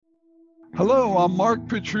Hello, I'm Mark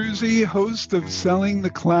Petruzzi, host of Selling the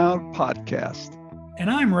Cloud podcast. And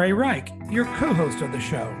I'm Ray Reich, your co-host of the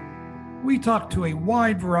show. We talk to a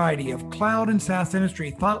wide variety of cloud and SaaS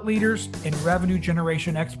industry thought leaders and revenue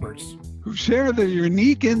generation experts who share their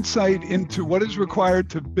unique insight into what is required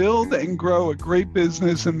to build and grow a great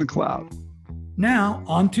business in the cloud. Now,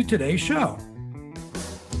 on to today's show.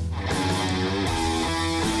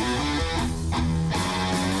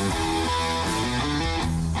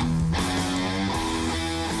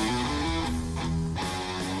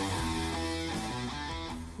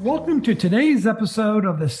 Welcome to today's episode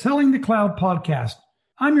of the Selling the Cloud podcast.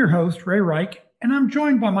 I'm your host, Ray Reich, and I'm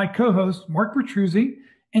joined by my co-host, Mark Petruzzi.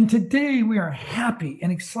 And today we are happy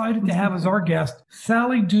and excited to have as our guest,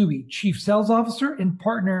 Sally Duby, Chief Sales Officer and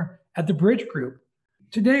Partner at the Bridge Group.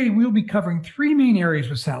 Today, we'll be covering three main areas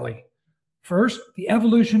with Sally. First, the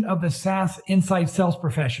evolution of the SaaS inside sales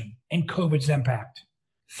profession and COVID's impact.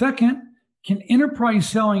 Second, can enterprise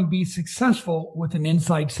selling be successful with an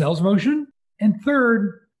inside sales motion? And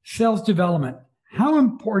third, sales development. How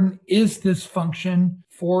important is this function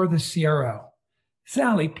for the CRO?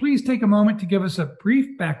 Sally, please take a moment to give us a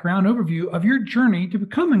brief background overview of your journey to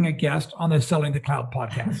becoming a guest on the Selling the Cloud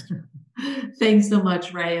podcast. Thanks so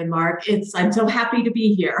much, Ray and Mark. I'm so happy to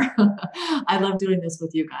be here. I love doing this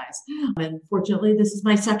with you guys. And fortunately, this is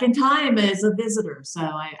my second time as a visitor, so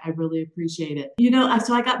I really appreciate it.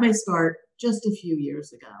 So I got my start just a few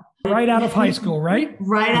years ago. Right out of high school, right?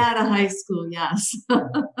 Right out of high school, yes.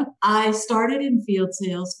 I started in field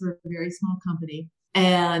sales for a very small company.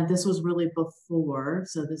 And this was really before,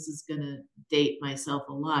 so this is going to date myself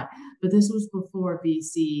a lot, but this was before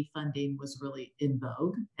VC funding was really in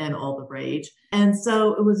vogue and all the rage. And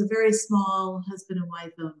so it was a very small husband and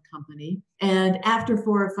wife owned company. And after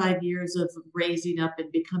 4 or 5 years of raising up and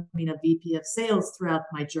becoming a VP of sales throughout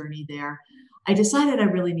my journey there, I decided I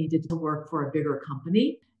really needed to work for a bigger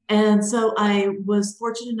company. And so I was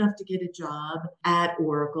fortunate enough to get a job at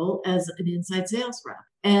Oracle as an inside sales rep.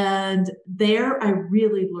 And there I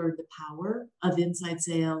really learned the power of inside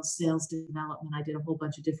sales, sales development. I did a whole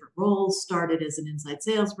bunch of different roles, started as an inside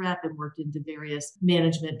sales rep and worked into various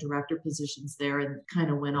management director positions there and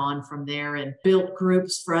kind of went on from there and built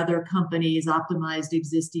groups for other companies, optimized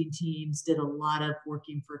existing teams, did a lot of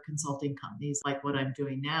working for consulting companies like what I'm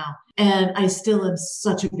doing now. And I still am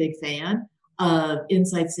such a big fan of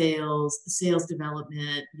inside sales, sales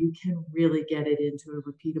development. You can really get it into a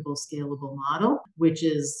repeatable, scalable model, which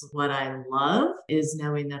is what I love, is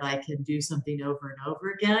knowing that I can do something over and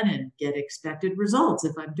over again and get expected results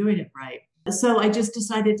if I'm doing it right. So I just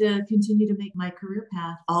decided to continue to make my career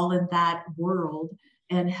path all in that world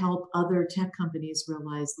and help other tech companies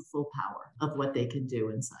realize the full power of what they can do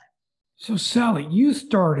inside. So Sally, you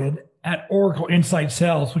started at Oracle Inside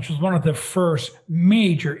Sales, which was one of the first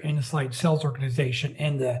major inside sales organization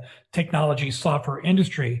in the technology software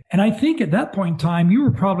industry. And I think at that point in time, you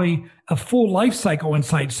were probably a full life cycle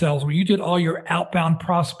inside sales where you did all your outbound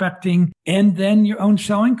prospecting and then your own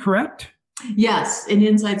selling, correct? Yes. In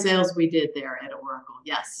inside sales, we did there at Oracle.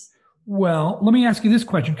 Yes. Well, let me ask you this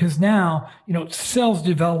question, because now, sales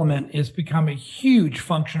development has become a huge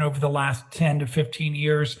function over the last 10 to 15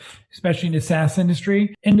 years, especially in the SaaS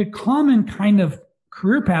industry. And the common kind of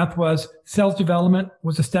career path was sales development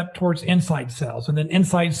was a step towards inside sales. And then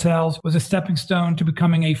inside sales was a stepping stone to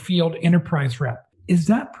becoming a field enterprise rep. Is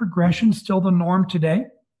that progression still the norm today?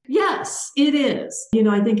 Yes, it is.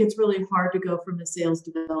 I think it's really hard to go from a sales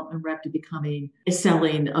development rep to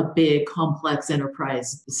selling a big, complex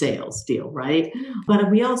enterprise sales deal, right?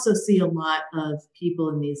 But we also see a lot of people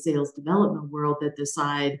in the sales development world that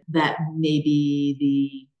decide that maybe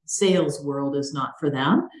the sales world is not for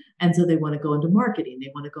them. And so they want to go into marketing,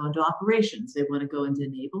 they want to go into operations, they want to go into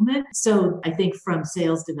enablement. So I think from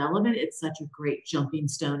sales development, it's such a great jumping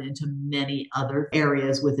stone into many other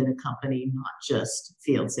areas within a company, not just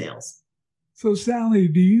field sales. So Sally,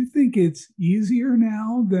 do you think it's easier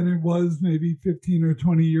now than it was maybe 15 or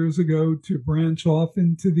 20 years ago to branch off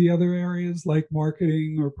into the other areas like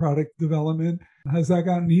marketing or product development? Has that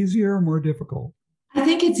gotten easier or more difficult? I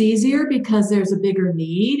think it's easier because there's a bigger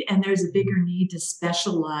need, and there's a bigger need to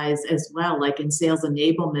specialize as well. Like in sales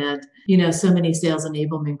enablement, so many sales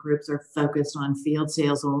enablement groups are focused on field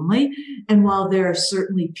sales only. And while there are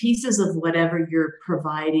certainly pieces of whatever you're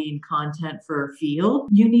providing content for field,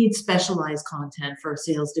 you need specialized content for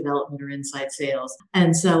sales development or inside sales.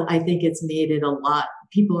 And so I think it's made it a lot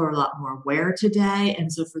people are a lot more aware today.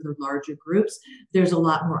 And so for the larger groups, there's a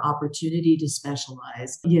lot more opportunity to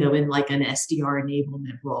specialize, in like an SDR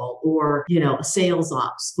enablement role or, sales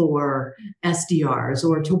ops for SDRs,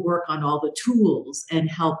 or to work on all the tools and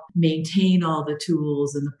help maintain all the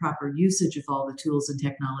tools and the proper usage of all the tools and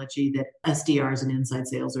technology that SDRs and inside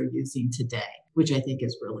sales are using today, which I think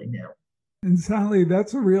is really new. And Sally,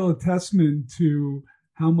 that's a real testament to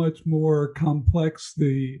how much more complex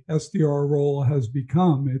the SDR role has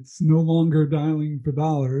become. It's no longer dialing for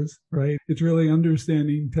dollars, right? It's really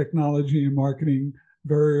understanding technology and marketing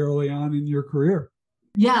very early on in your career.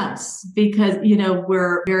 Yes, because,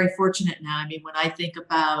 we're very fortunate now. I mean, when I think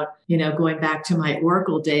about, going back to my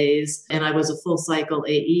Oracle days and I was a full cycle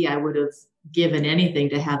AE, I would have given anything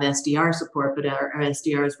to have SDR support, but our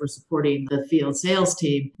SDRs were supporting the field sales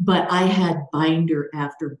team. But I had binder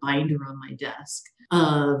after binder on my desk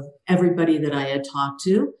of everybody that I had talked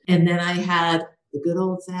to. And then I had the good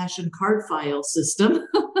old fashioned card file system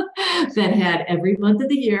that had every month of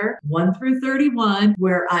the year, 1 through 31,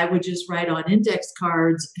 where I would just write on index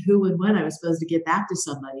cards who and when I was supposed to get back to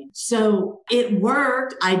somebody. So it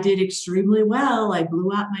worked. I did extremely well. I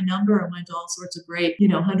blew out my number and went to all sorts of great,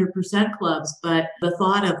 100% clubs. But the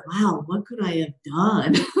thought of, wow, what could I have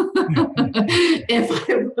done if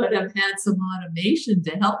I would have had some automation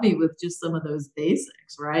to help me with just some of those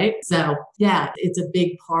basics, right? So yeah, it's a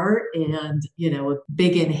big part and, a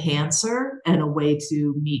big enhancer and a way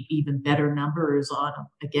to meet even better numbers on,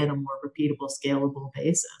 again, a more repeatable, scalable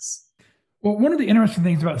basis. Well, one of the interesting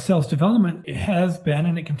things about sales development has been,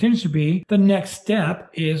 and it continues to be, the next step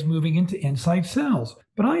is moving into inside sales.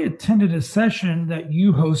 But I attended a session that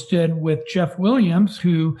you hosted with Jeff Williams,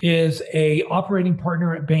 who is a operating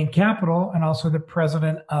partner at Bain Capital and also the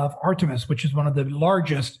president of Artemis, which is one of the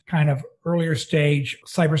largest kind of earlier stage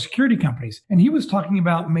cybersecurity companies. And he was talking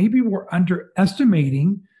about maybe we're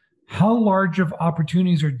underestimating how large of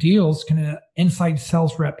opportunities or deals can an inside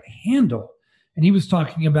sales rep handle. And he was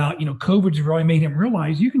talking about, COVID's really made him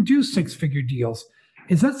realize you can do 6-figure deals.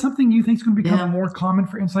 Is that something you think is going to become more common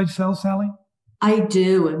for inside sales, Sally? I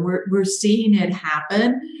do. And we're seeing it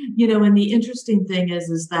happen, and the interesting thing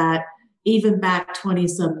is that even back 20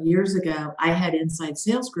 some years ago, I had inside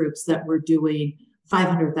sales groups that were doing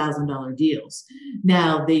 $500,000 deals.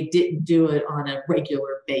 Now, they didn't do it on a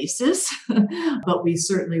regular basis, but we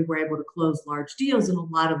certainly were able to close large deals, and a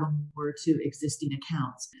lot of them were to existing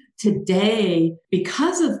accounts. Today,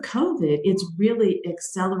 because of COVID, it's really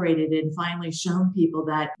accelerated and finally shown people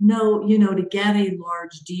that no, to get a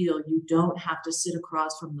large deal, you don't have to sit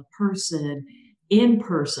across from the person in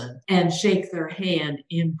person and shake their hand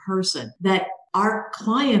in person. That our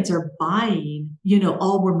clients are buying,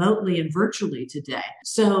 all remotely and virtually today.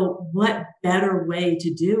 So what better way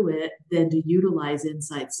to do it than to utilize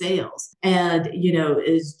inside sales? And,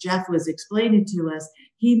 as Jeff was explaining to us,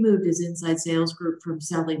 he moved his inside sales group from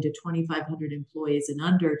selling to 2,500 employees and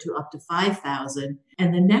under to up to 5,000.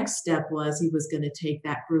 And the next step was he was going to take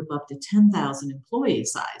that group up to 10,000 employee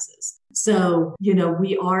sizes. So,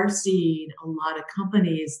 we are seeing a lot of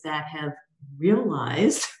companies that have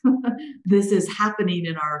realized this is happening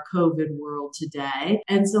in our COVID world today.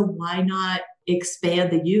 And so why not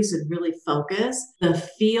expand the use and really focus the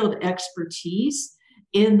field expertise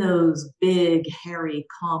in those big, hairy,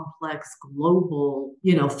 complex, global,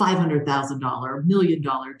 $500,000, $1 million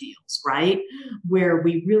deals, right? Where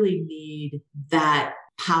we really need that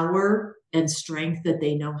power and strength that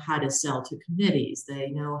they know how to sell to committees.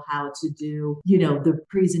 They know how to do, the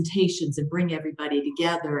presentations and bring everybody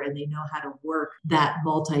together, and they know how to work that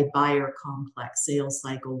multi-buyer complex sales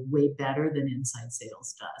cycle way better than inside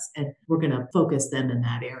sales does. And we're going to focus them in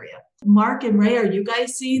that area. Mark and Ray, are you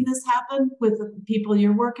guys seeing this happen with the people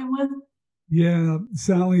you're working with? Yeah,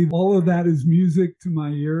 Sally, all of that is music to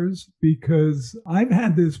my ears because I've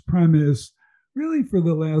had this premise really for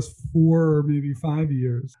the last 4 or maybe 5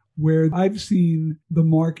 years, where I've seen the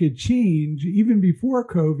market change even before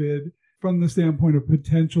COVID from the standpoint of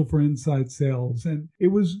potential for inside sales. And it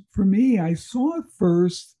was, for me, I saw it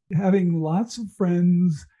first having lots of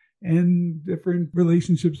friends and different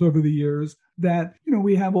relationships over the years that,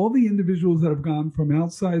 we have all the individuals that have gone from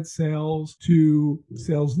outside sales to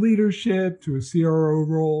sales leadership to a CRO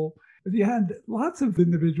role. But you had lots of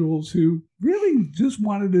individuals who really just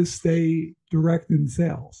wanted to stay direct in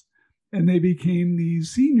sales. And they became these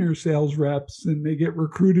senior sales reps, and they get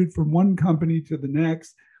recruited from one company to the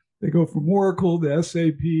next. They go from Oracle to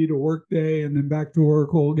SAP to Workday and then back to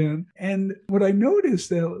Oracle again. And what I noticed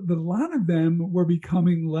that a lot of them were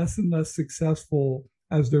becoming less and less successful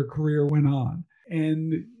as their career went on.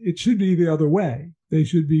 And it should be the other way. They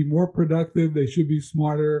should be more productive. They should be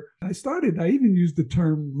smarter. I even used the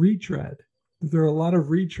term retread. There are a lot of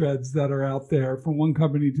retreads that are out there from one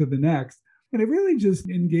company to the next. And it really just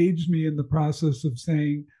engaged me in the process of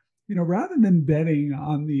saying, rather than betting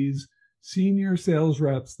on these senior sales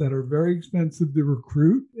reps that are very expensive to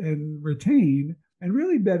recruit and retain, and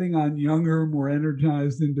really betting on younger, more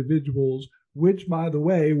energized individuals, which, by the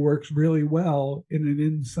way, works really well in an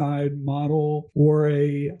inside model or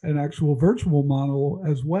an actual virtual model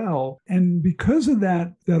as well. And because of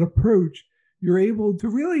that approach, you're able to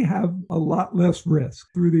really have a lot less risk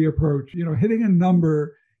through the approach. Hitting a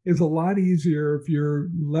number is a lot easier if you're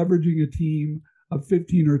leveraging a team of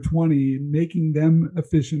 15 or 20, making them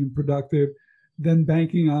efficient and productive than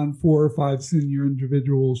banking on 4 or 5 senior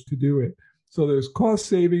individuals to do it. So there's cost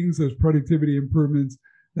savings, there's productivity improvements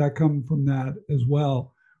that come from that as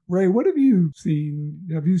well. Ray, what have you seen?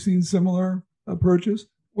 Have you seen similar approaches?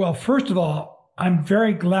 Well, first of all, I'm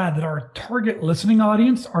very glad that our target listening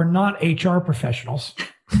audience are not HR professionals.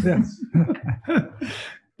 Yes.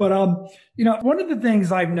 But, one of the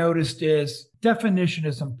things I've noticed is definition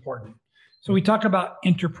is important. So we talk about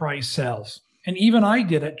enterprise sales. And even I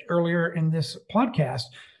did it earlier in this podcast.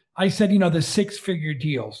 I said, the 6-figure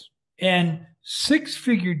deals. And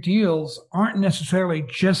 6-figure deals aren't necessarily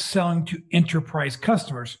just selling to enterprise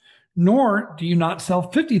customers, nor do you not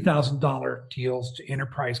sell $50,000 deals to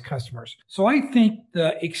enterprise customers. So I think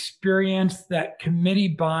the experience, that committee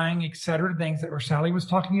buying, et cetera, things that Sally was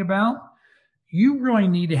talking about, you really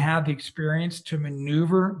need to have the experience to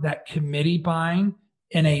maneuver that committee buying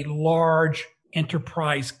in a large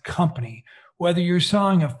enterprise company, whether you're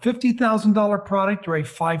selling a $50,000 product or a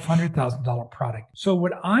 $500,000 product. So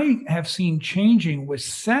what I have seen changing with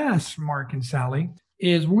SaaS, Mark and Sally,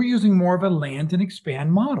 is we're using more of a land and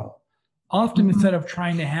expand model. Often instead of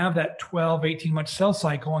trying to have that 12, 18-month sales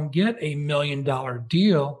cycle and get a $1 million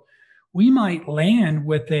deal, we might land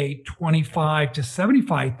with a $25,000 to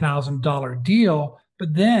 $75,000 deal,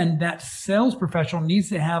 but then that sales professional needs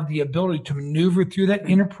to have the ability to maneuver through that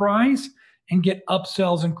enterprise and get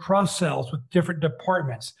upsells and cross sells with different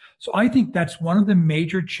departments. So I think that's one of the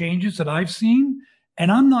major changes that I've seen.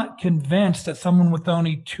 And I'm not convinced that someone with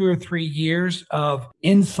only 2 or 3 years of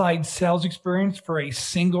inside sales experience for a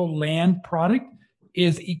single land product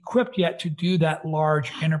is equipped yet to do that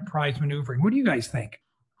large enterprise maneuvering. What do you guys think?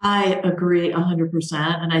 I agree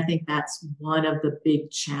 100%. And I think that's one of the big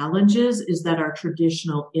challenges is that our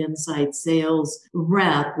traditional inside sales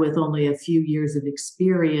rep with only a few years of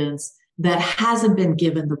experience that hasn't been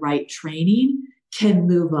given the right training can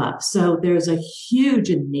move up. So there's a huge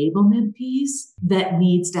enablement piece that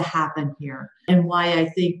needs to happen here. And why I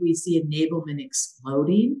think we see enablement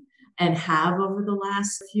exploding and have over the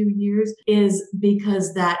last few years is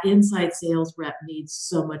because that inside sales rep needs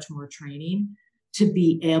so much more training to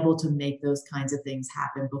be able to make those kinds of things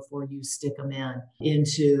happen before you stick them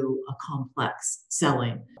into a complex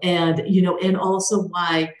selling. And, and also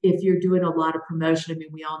why if you're doing a lot of promotion,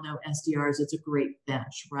 we all know SDRs, it's a great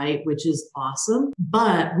bench, right? Which is awesome,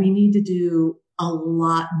 but we need to do a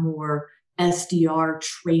lot more SDR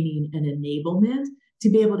training and enablement to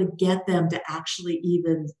be able to get them to actually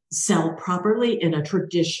even sell properly in a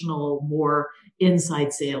traditional, more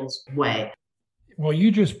inside sales way. Well,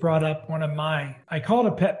 you just brought up I call it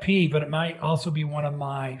a pet peeve, but it might also be one of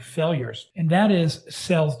my failures. And that is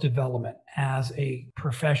sales development as a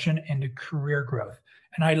profession and a career growth.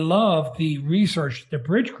 And I love the research the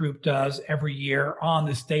Bridge Group does every year on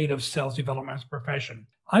the state of sales development as a profession.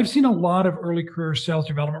 I've seen a lot of early career sales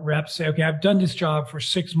development reps say, okay, I've done this job for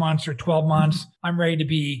 6 months or 12 months. I'm ready to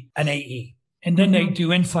be an AE. And then they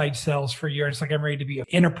do inside sales for a year. It's like, I'm ready to be an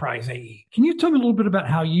enterprise AE. Can you tell me a little bit about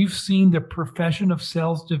how you've seen the profession of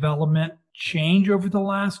sales development change over the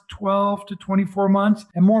last 12 to 24 months?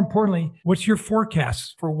 And more importantly, what's your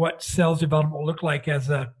forecast for what sales development will look like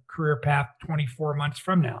as a career path 24 months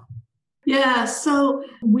from now? Yeah, so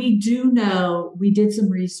we do know, we did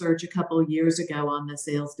some research a couple of years ago on the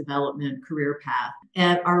sales development career path.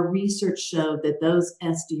 And our research showed that those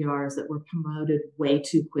SDRs that were promoted way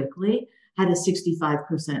too quickly had a 65%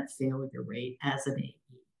 failure rate as an AE.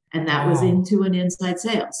 And that was into an inside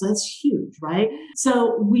sales. So that's huge, right?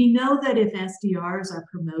 So we know that if SDRs are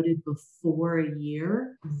promoted before a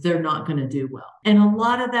year, they're not going to do well. And a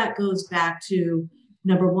lot of that goes back to,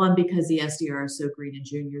 number one, because the SDR is so green and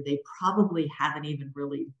junior, they probably haven't even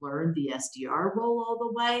really learned the SDR role all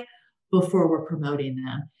the way before we're promoting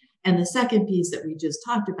them. And the second piece that we just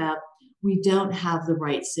talked about, we don't have the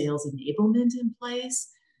right sales enablement in place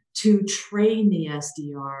to train the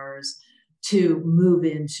SDRs to move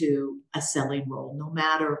into a selling role, no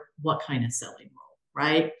matter what kind of selling role.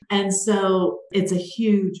 right? And so it's a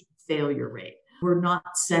huge failure rate. We're not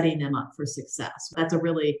setting them up for success. That's a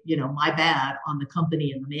really, my bad on the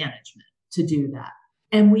company and the management to do that.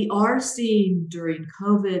 And we are seeing during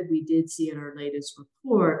COVID, we did see in our latest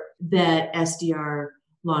report that SDR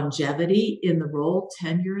longevity in the role,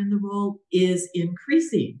 tenure in the role is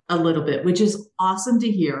increasing a little bit, which is awesome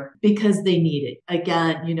to hear because they need it.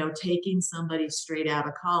 Again, taking somebody straight out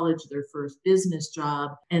of college, their first business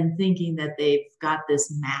job, and thinking that they've got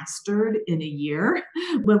this mastered in a year,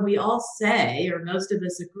 when we all say, or most of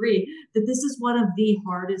us agree, that this is one of the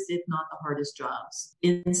hardest, if not the hardest jobs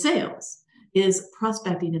in sales, is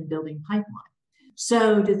prospecting and building pipeline.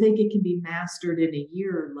 So to think it can be mastered in a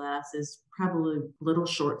year or less is probably a little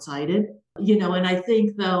short-sighted, and I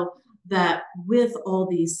think though that with all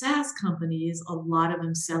these SaaS companies, a lot of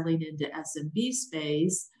them selling into SMB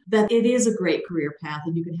space, that it is a great career path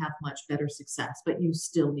and you can have much better success, but you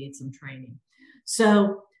still need some training.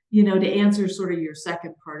 So, to answer sort of your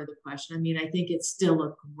second part of the question, I think it's still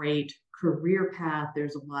a great career path.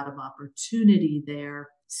 There's a lot of opportunity there,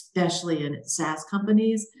 especially in SaaS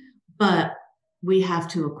companies, but we have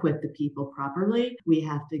to equip the people properly. We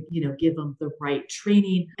have to, give them the right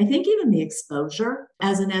training. I think even the exposure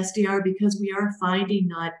as an SDR, because we are finding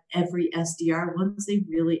not every SDR, once they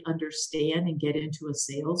really understand and get into a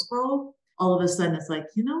sales role, all of a sudden it's like,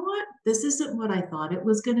 you know what? This isn't what I thought it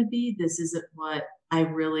was going to be. This isn't what I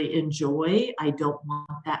really enjoy. I don't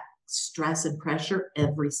want that stress and pressure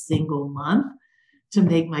every single month to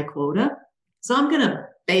make my quota. So I'm going to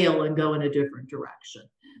bail and go in a different direction.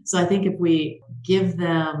 So I think if we give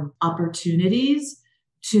them opportunities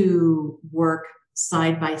to work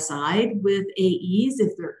side by side with AEs,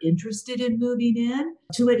 if they're interested in moving in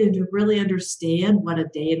to it and to really understand what a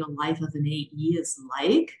day in the life of an AE is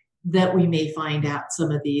like, that we may find out some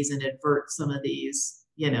of these and avert some of these,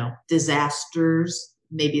 disasters.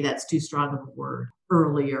 Maybe that's too strong of a word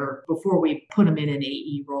earlier before we put them in an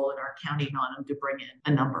AE role and are counting on them to bring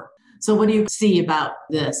in a number. So what do you see about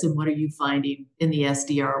this and what are you finding in the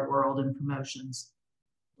SDR world and promotions?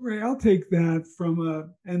 Ray, I'll take that from a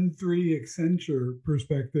N3 Accenture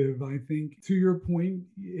perspective. I think to your point,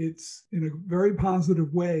 it's in a very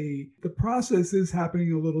positive way. The process is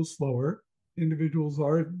happening a little slower. Individuals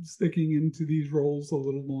are sticking into these roles a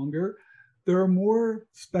little longer. There are more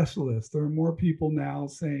specialists. There are more people now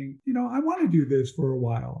saying, I want to do this for a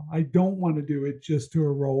while. I don't want to do it just to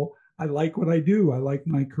a role. I like what I do. I like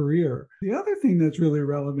my career. The other thing that's really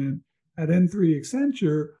relevant at N3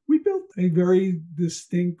 Accenture, we built a very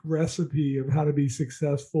distinct recipe of how to be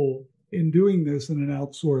successful in doing this in an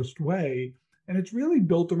outsourced way. And it's really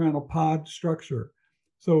built around a pod structure.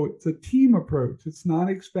 So it's a team approach. It's not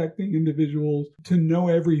expecting individuals to know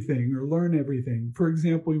everything or learn everything. For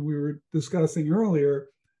example, we were discussing earlier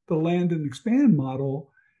the land and expand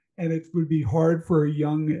model, and it would be hard for a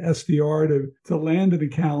young SDR to land an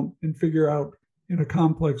account and figure out in a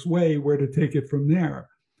complex way where to take it from there.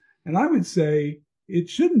 And I would say it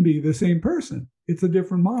shouldn't be the same person. It's a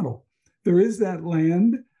different model. There is that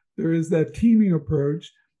land, there is that teaming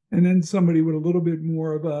approach, and then somebody with a little bit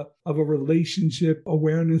more of a relationship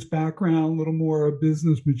awareness background, a little more of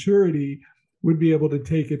business maturity would be able to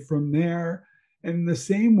take it from there. And in the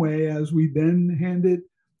same way as we then hand it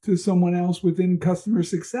to someone else within customer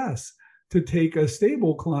success to take a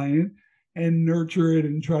stable client and nurture it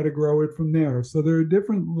and try to grow it from there. So there are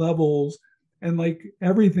different levels. And like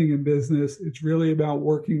everything in business, it's really about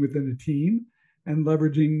working within a team and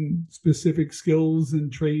leveraging specific skills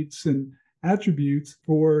and traits and attributes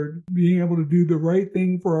for being able to do the right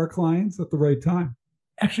thing for our clients at the right time.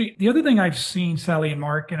 Actually, the other thing I've seen, Sally and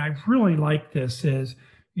Mark, and I really like this is,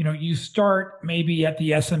 you start maybe at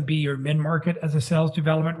the SMB or mid-market as a sales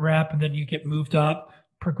development rep, and then you get moved up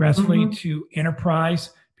progressively to enterprise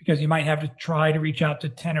because you might have to try to reach out to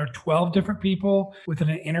 10 or 12 different people within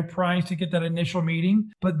an enterprise to get that initial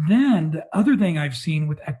meeting. But then the other thing I've seen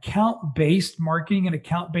with account-based marketing and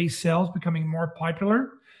account-based sales becoming more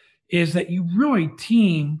popular is that you really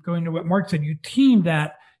team, going to what Mark said, you team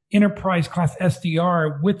that enterprise class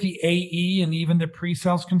SDR with the AE and even the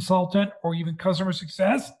pre-sales consultant or even customer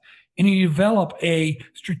success, and you develop a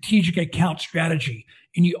strategic account strategy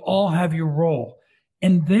and you all have your role.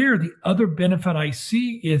 And there, the other benefit I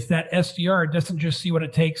see is that SDR doesn't just see what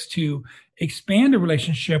it takes to expand a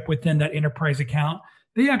relationship within that enterprise account.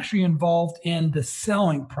 They actually involved in the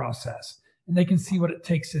selling process and they can see what it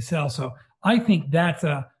takes to sell. So I think that's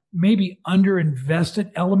a maybe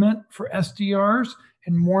underinvested element for SDRs,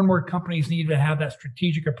 and more companies need to have that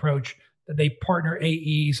strategic approach that they partner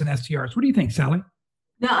AEs and SDRs. What do you think, Sally?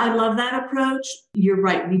 No, I love that approach. You're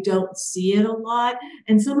right. We don't see it a lot.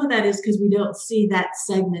 And some of that is because we don't see that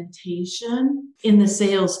segmentation in the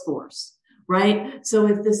sales force, right? So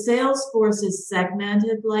if the sales force is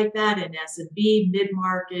segmented like that in SMB,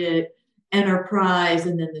 mid-market, enterprise,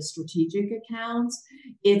 and then the strategic accounts,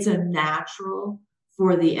 it's a natural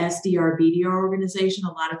for the SDR, BDR organization.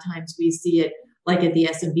 A lot of times we see it like at the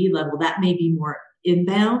SMB level, that may be more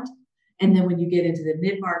inbound. And then when you get into the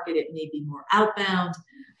mid-market, it may be more outbound.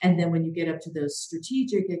 And then when you get up to those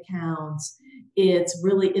strategic accounts, it's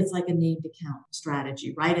like a named account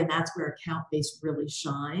strategy, right? And that's where account base really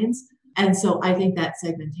shines. And so I think that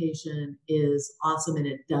segmentation is awesome and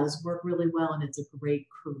it does work really well. And it's a great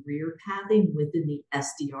career pathing within the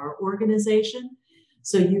SDR organization.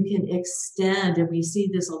 So you can extend, and we see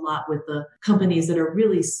this a lot with the companies that are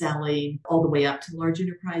really selling all the way up to large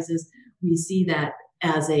enterprises. We see that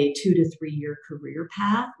as a 2 to 3 year career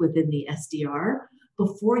path within the SDR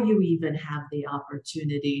before you even have the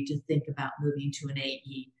opportunity to think about moving to an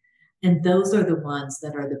AE. And those are the ones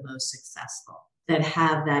that are the most successful, that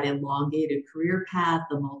have that elongated career path,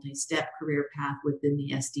 the multi-step career path within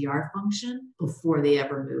the SDR function before they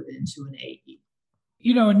ever move into an AE.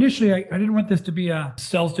 Initially, I didn't want this to be a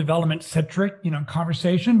sales development centric,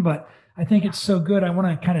 conversation, but I think it's so good. I want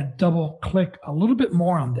to kind of double click a little bit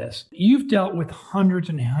more on this. You've dealt with hundreds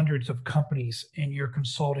and hundreds of companies in your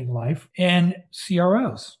consulting life and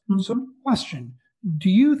CROs. Mm-hmm. So question, do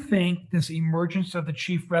you think this emergence of the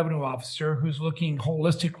chief revenue officer who's looking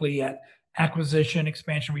holistically at acquisition,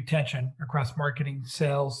 expansion, retention across marketing,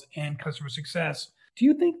 sales, and customer success, do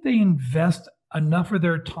you think they invest enough of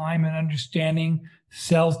their time in understanding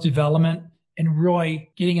sales development and really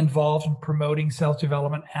getting involved in promoting sales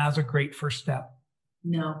development as a great first step?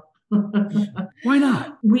 No. Why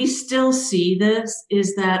not? We still see this,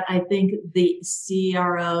 is that I think the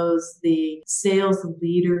CROs, the sales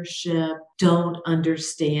leadership don't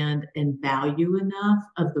understand and value enough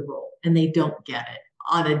of the role, and they don't get it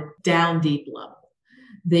on a down deep level.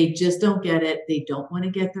 They just don't get it. They don't want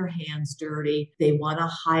to get their hands dirty. They want to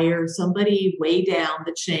hire somebody way down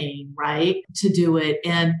the chain, right, to do it.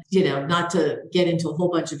 And, not to get into a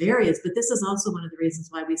whole bunch of areas, but this is also one of the reasons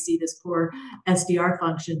why we see this poor SDR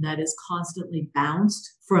function that is constantly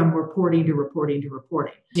bounced from reporting to reporting to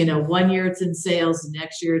reporting. 1 year it's in sales,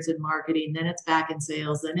 next year it's in marketing, then it's back in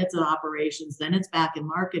sales, then it's in operations, then it's back in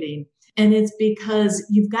marketing. And it's because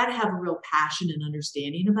you've got to have a real passion and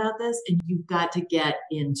understanding about this, and you've got to get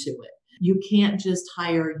into it. You can't just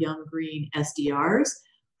hire young green SDRs,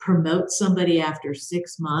 promote somebody after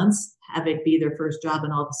 6 months, have it be their first job,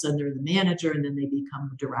 and all of a sudden they're the manager, and then they become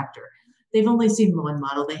the director. They've only seen one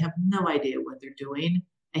model. They have no idea what they're doing.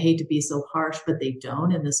 I hate to be so harsh, but they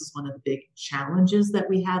don't. And this is one of the big challenges that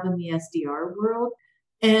we have in the SDR world.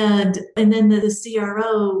 And then the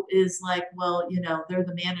CRO is like, well, they're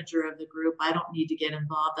the manager of the group. I don't need to get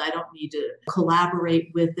involved. I don't need to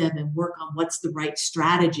collaborate with them and work on what's the right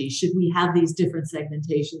strategy. Should we have these different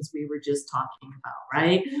segmentations we were just talking about,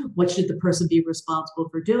 right? What should the person be responsible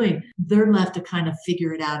for doing? They're left to kind of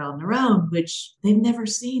figure it out on their own, which they've never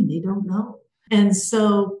seen. They don't know. And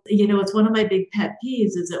so, it's one of my big pet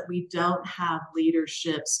peeves is that we don't have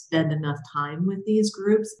leadership spend enough time with these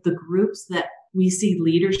groups. The groups that we see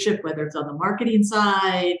leadership, whether it's on the marketing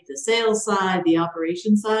side, the sales side, the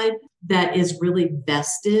operations side, that is really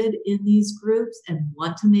vested in these groups and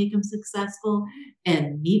want to make them successful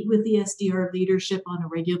and meet with the SDR leadership on a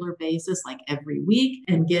regular basis, like every week,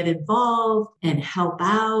 and get involved and help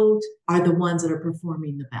out, are the ones that are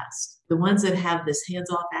performing the best. The ones that have this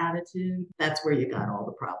hands-off attitude, that's where you got all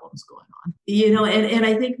the problems going on. And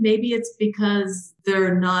I think maybe it's because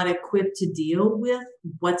they're not equipped to deal with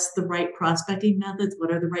what's the right prospecting methods,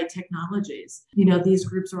 what are the right technologies. These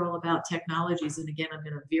groups are all about technologies. And again, I'm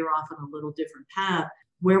going to veer off on a little different path.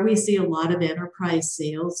 Where we see a lot of enterprise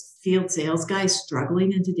sales, field sales guys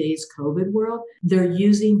struggling in today's COVID world, they're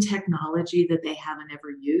using technology that they haven't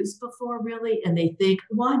ever used before, really. And they think,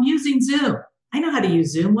 well, I'm using Zoom. I know how to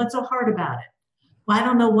use Zoom. What's so hard about it? Well, I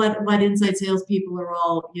don't know what inside salespeople are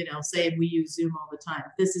all, saying we use Zoom all the time.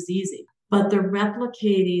 This is easy. But they're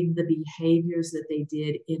replicating the behaviors that they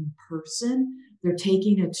did in person. They're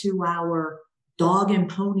taking a 2-hour dog and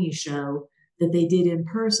pony show that they did in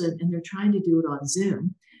person, and they're trying to do it on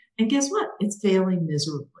Zoom. And guess what? It's failing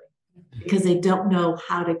miserably because they don't know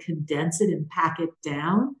how to condense it and pack it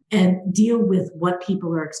down and deal with what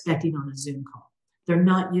people are expecting on a Zoom call. They're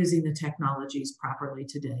not using the technologies properly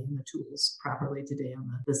today and the tools properly today on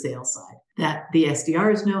the sales side that the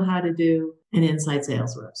SDRs know how to do and inside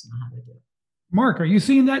sales reps know how to do. Mark, are you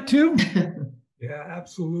seeing that too? Yeah,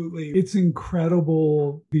 absolutely. It's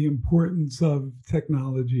incredible the importance of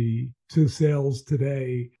technology to sales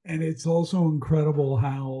today. And it's also incredible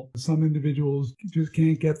how some individuals just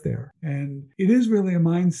can't get there. And it is really a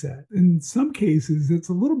mindset. In some cases, it's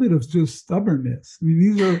a little bit of just stubbornness. I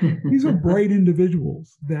mean, these are bright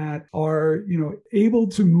individuals that are, able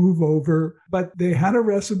to move over, but they had a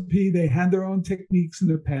recipe, they had their own techniques in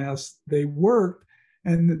the past, they worked.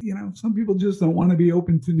 And, some people just don't want to be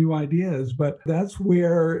open to new ideas. But that's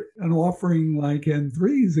where an offering like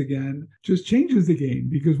N3s, again, just changes the game,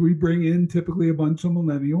 because we bring in typically a bunch of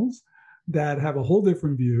millennials that have a whole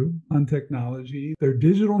different view on technology. They're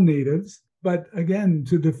digital natives. But again,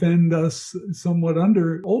 to defend us somewhat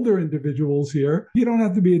under older individuals here, you don't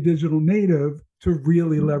have to be a digital native to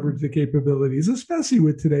really leverage the capabilities, especially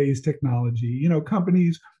with today's technology.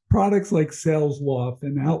 Companies, products like SalesLoft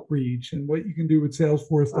and Outreach and what you can do with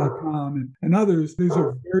Salesforce.com and others, these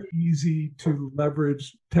are very easy to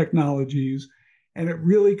leverage technologies. And it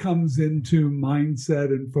really comes into mindset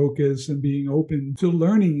and focus and being open to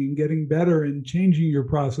learning and getting better and changing your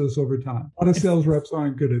process over time. A lot of sales reps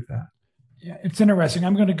aren't good at that. Yeah, it's interesting.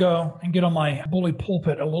 I'm going to go and get on my bully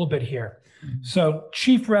pulpit a little bit here. So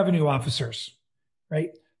chief revenue officers, right?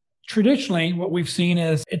 Traditionally, what we've seen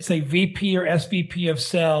is it's a VP or SVP of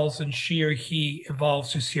sales, and she or he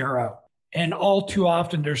evolves to CRO. And all too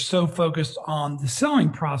often, they're so focused on the selling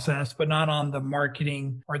process, but not on the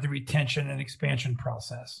marketing or the retention and expansion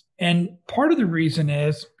process. And part of the reason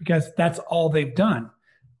is because that's all they've done.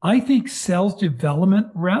 I think sales development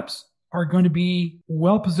reps are going to be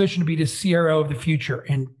well positioned to be the CRO of the future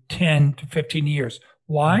in 10 to 15 years.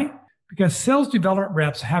 Why? Because sales development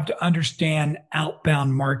reps have to understand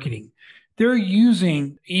outbound marketing. They're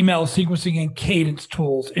using email sequencing and cadence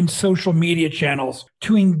tools and social media channels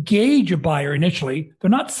to engage a buyer initially. They're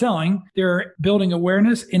not selling, they're building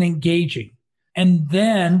awareness and engaging. And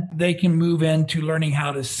then they can move into learning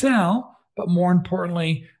how to sell. But more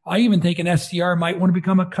importantly, I even think an SDR might want to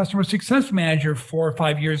become a customer success manager 4 or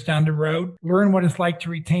 5 years down the road, learn what it's like to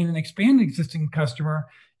retain and expand an existing customer.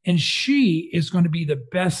 And she is going to be the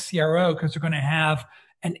best CRO because they're going to have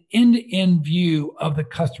an end-to-end view of the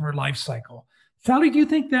customer life cycle. Sally, do you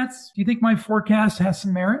think my forecast has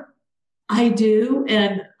some merit? I do.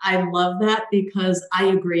 And I love that because I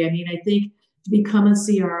agree. I mean, I think to become a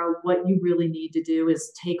CRO, what you really need to do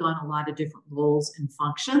is take on a lot of different roles and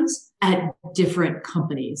functions at different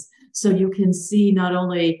companies. So you can see not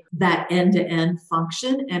only that end-to-end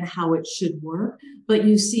function and how it should work, but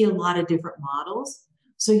you see a lot of different models.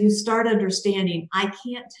 So you start understanding, I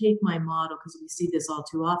can't take my model, because we see this all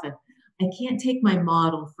too often. I can't take my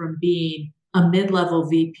model from being a mid-level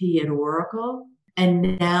VP at Oracle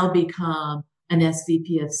and now become an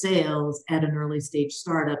SVP of sales at an early stage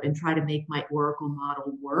startup and try to make my Oracle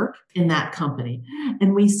model work in that company.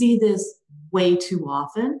 And we see this way too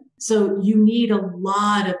often. So you need a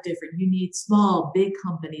lot of you need small, big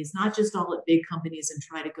companies, not just all at big companies and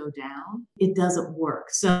try to go down. It doesn't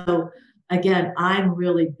work. So again, I'm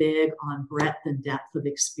really big on breadth and depth of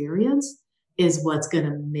experience is what's going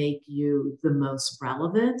to make you the most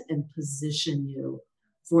relevant and position you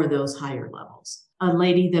for those higher levels. A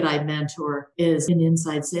lady that I mentor is an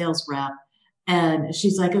inside sales rep, and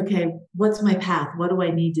she's like, okay, what's my path? What do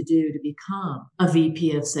I need to do to become a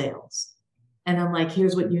VP of sales? And I'm like,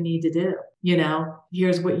 here's what you need to do.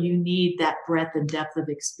 Here's what you need, that breadth and depth of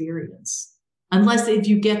experience. Unless if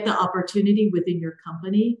you get the opportunity within your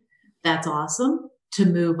company, that's awesome to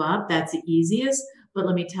move up. That's the easiest. But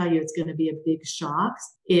let me tell you, it's going to be a big shock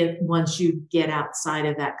if once you get outside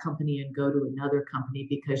of that company and go to another company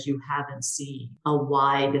because you haven't seen a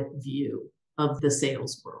wide view of the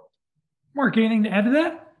sales world. Mark, anything to add to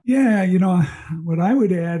that? Yeah, what I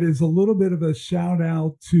would add is a little bit of a shout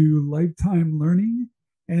out to lifetime learning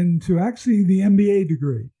and to actually the MBA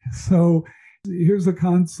degree. So here's a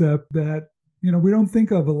concept that we don't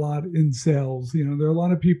think of a lot in sales. There are a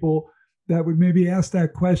lot of people that would maybe ask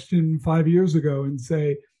that question 5 years ago and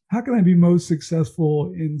say, how can I be most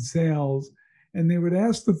successful in sales? And they would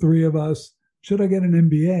ask the three of us, should I get an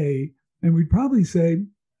MBA? And we'd probably say,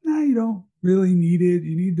 no, you don't really need it.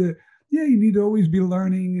 You need to always be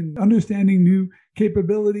learning and understanding new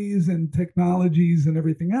capabilities and technologies and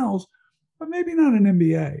everything else, but maybe not an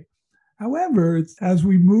MBA. However, as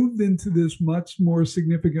we moved into this much more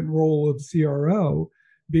significant role of CRO,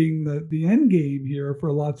 being the end game here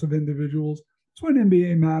for lots of individuals, that's when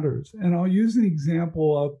MBA matters. And I'll use an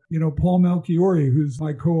example of, Paul Melchiori, who's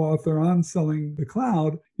my co-author on Selling the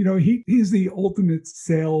Cloud. He's the ultimate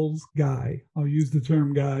sales guy. I'll use the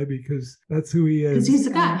term guy because that's who he is. Because he's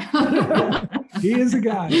a guy. He is a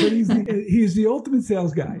guy, but he's the ultimate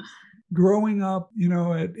sales guy. growing up,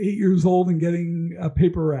 at 8 years old and getting a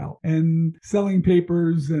paper route and selling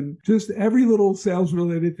papers and just every little sales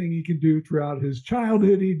related thing he could do throughout his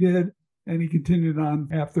childhood, he did. And he continued on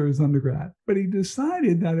after his undergrad. But he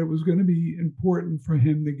decided that it was going to be important for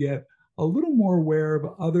him to get a little more aware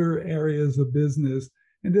of other areas of business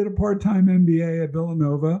and did a part-time MBA at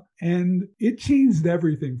Villanova. And it changed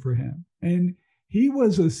everything for him. And he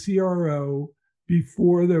was a CRO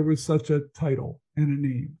before there was such a title and a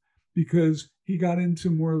name, because he got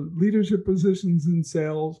into more leadership positions in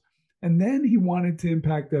sales. And then he wanted to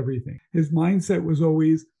impact everything. His mindset was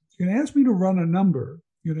always, you're going to ask me to run a number.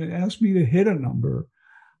 You're going to ask me to hit a number.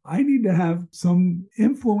 I need to have some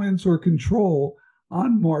influence or control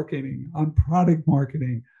on marketing, on product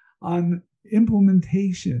marketing, on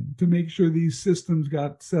implementation to make sure these systems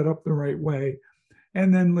got set up the right way.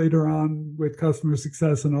 And then later on with customer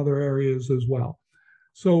success in other areas as well.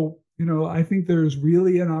 So, I think there's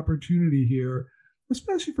really an opportunity here,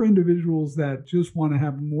 especially for individuals that just want to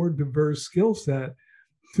have a more diverse skill set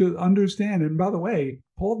to understand. And by the way,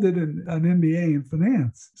 Paul did an MBA in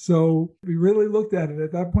finance. So we really looked at it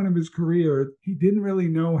at that point of his career. He didn't really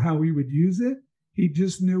know how he would use it. He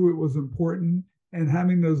just knew it was important. And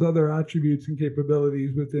having those other attributes and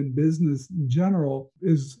capabilities within business in general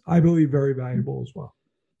is, I believe, very valuable as well.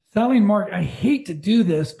 Sally and Mark, I hate to do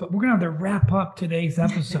this, but we're going to have to wrap up today's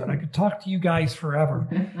episode. I could talk to you guys forever.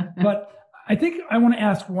 But I think I want to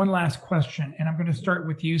ask one last question, and I'm going to start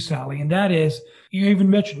with you, Sally. And that is, you even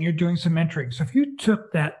mentioned you're doing some mentoring. So if you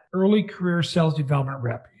took that early career sales development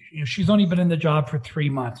rep, she's only been in the job for 3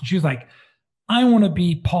 months, and she's like, I want to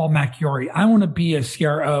be Paul Macchiori. I want to be a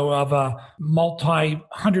CRO of a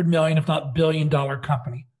multi-hundred million, if not billion-dollar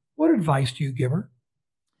company. What advice do you give her?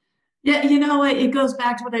 Yeah, it goes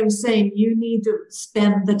back to what I was saying. You need to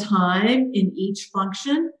spend the time in each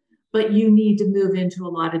function, but you need to move into a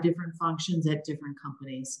lot of different functions at different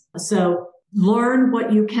companies. So learn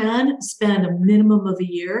what you can, spend a minimum of a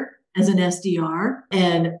year as an SDR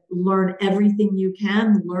and learn everything you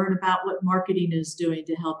can, learn about what marketing is doing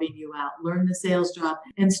to helping you out, learn the sales job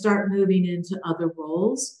and start moving into other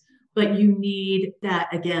roles. But you need that,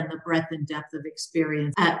 again, the breadth and depth of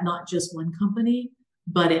experience at not just one company,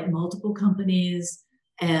 but at multiple companies.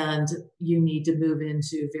 And you need to move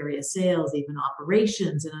into various sales, even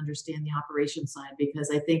operations, and understand the operation side. Because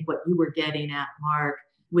I think what you were getting at, Mark,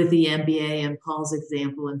 with the MBA and Paul's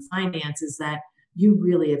example in finance is that you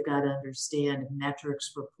really have got to understand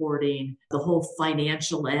metrics, reporting, the whole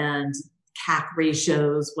financial end, CAC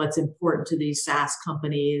ratios, what's important to these SaaS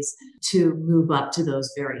companies to move up to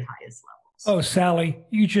those very highest levels. Oh, Sally,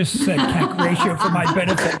 you just said CAC ratio for my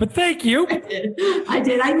benefit, but thank you. I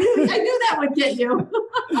did. I knew that would get you.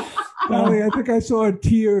 Sally, I think I saw a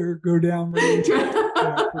tear go down.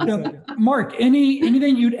 Mark,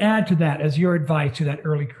 anything you'd add to that as your advice to that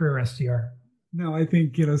early career SDR? No, I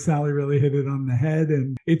think, Sally really hit it on the head.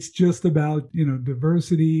 And it's just about,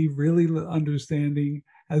 diversity, really understanding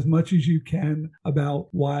as much as you can about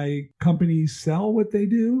why companies sell what they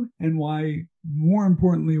do and why, more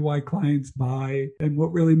importantly, why clients buy and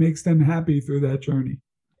what really makes them happy through that journey.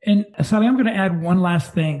 And Sally, I'm going to add one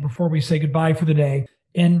last thing before we say goodbye for the day.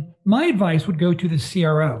 And my advice would go to the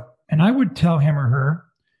CRO. And I would tell him or her,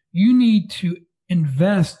 you need to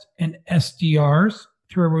invest in SDRs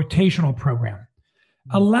through a rotational program.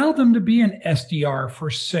 Allow them to be an SDR for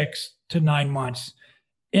 6 to 9 months.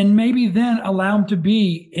 And maybe then allow them to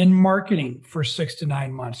be in marketing for 6 to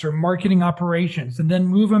 9 months or marketing operations, and then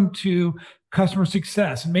move them to customer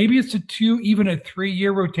success. Maybe it's even a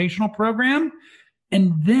 3-year rotational program.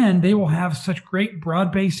 And then they will have such great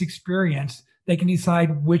broad-based experience. They can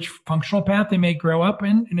decide which functional path they may grow up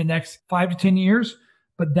in the next 5 to 10 years.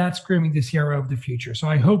 But that's grooming the CRO of the future. So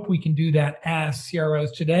I hope we can do that as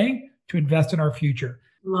CROs today to invest in our future.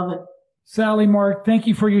 Love it. Sally, Mark, thank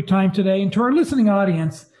you for your time today. And to our listening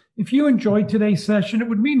audience, if you enjoyed today's session, it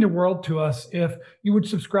would mean the world to us if you would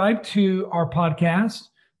subscribe to our podcast.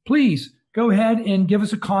 Please go ahead and give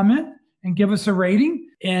us a comment and give us a rating.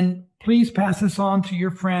 And please pass this on to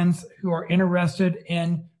your friends who are interested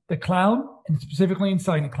in the cloud and specifically in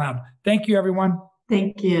selling the cloud. Thank you, everyone.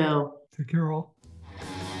 Thank you. Take care, all.